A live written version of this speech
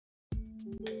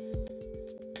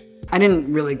I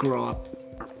didn't really grow up,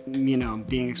 you know,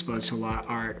 being exposed to a lot of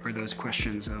art or those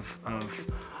questions of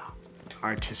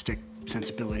artistic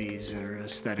sensibilities or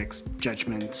aesthetics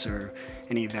judgments or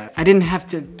any of that. I didn't have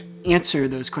to answer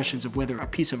those questions of whether a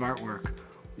piece of artwork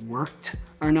worked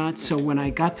or not. So when I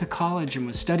got to college and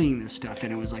was studying this stuff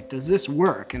and it was like, does this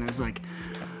work? And I was like,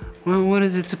 well, what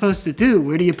is it supposed to do?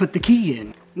 Where do you put the key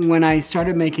in? When I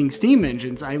started making steam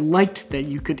engines, I liked that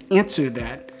you could answer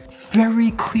that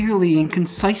very clearly and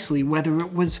concisely whether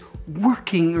it was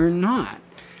working or not.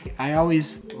 I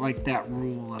always liked that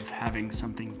rule of having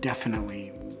something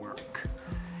definitely work.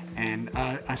 And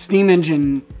a steam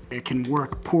engine, it can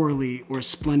work poorly or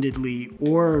splendidly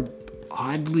or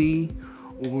oddly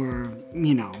or,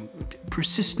 you know,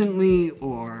 persistently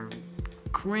or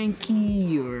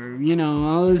cranky or, you know,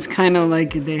 all this kind of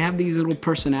like, they have these little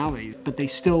personalities, but they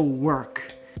still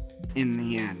work in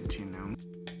the end, you know.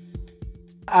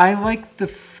 I like the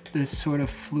sort of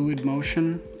fluid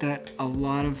motion that a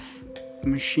lot of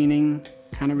machining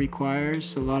kind of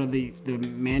requires. A lot of the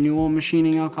manual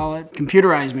machining, I'll call it.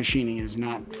 Computerized machining is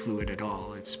not fluid at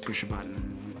all. It's push a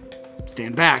button,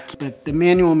 stand back. But the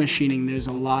manual machining, there's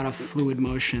a lot of fluid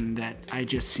motion that I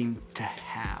just seem to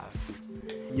have.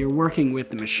 You're working with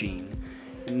the machine,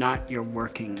 not you're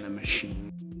working the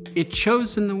machine. It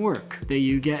shows in the work that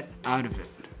you get out of it.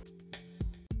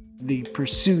 The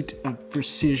pursuit of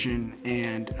precision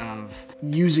and of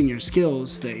using your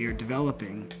skills that you're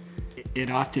developing, it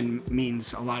often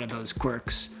means a lot of those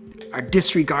quirks are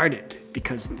disregarded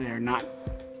because they're not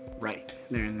right,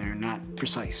 they're not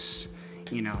precise,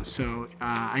 you know. So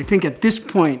I think at this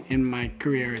point in my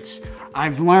career,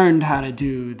 I've learned how to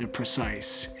do the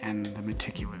precise and the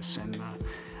meticulous, and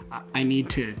I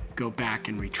need to go back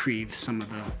and retrieve some of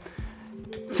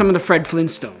the Fred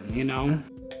Flintstone, you know.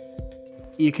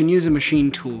 You can use a machine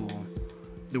tool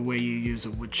the way you use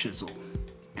a wood chisel.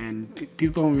 And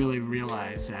people don't really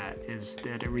realize that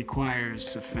it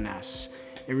requires a finesse.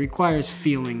 It requires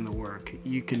feeling the work.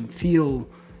 You can feel,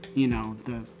 you know,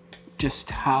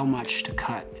 just how much to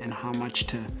cut and how much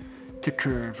to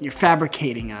curve. You're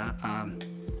fabricating a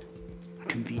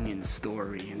convenience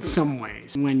story in some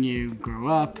ways. When you grow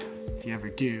up, if you ever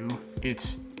do,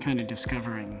 it's kind of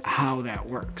discovering how that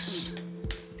works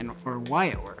or why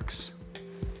it works.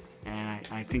 And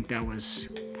I think that was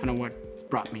kind of what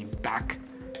brought me back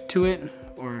to it,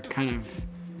 or kind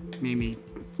of made me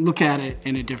look at it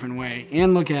in a different way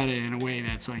and look at it in a way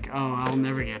that's like, oh, I'll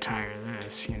never get tired of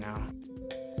this, you know.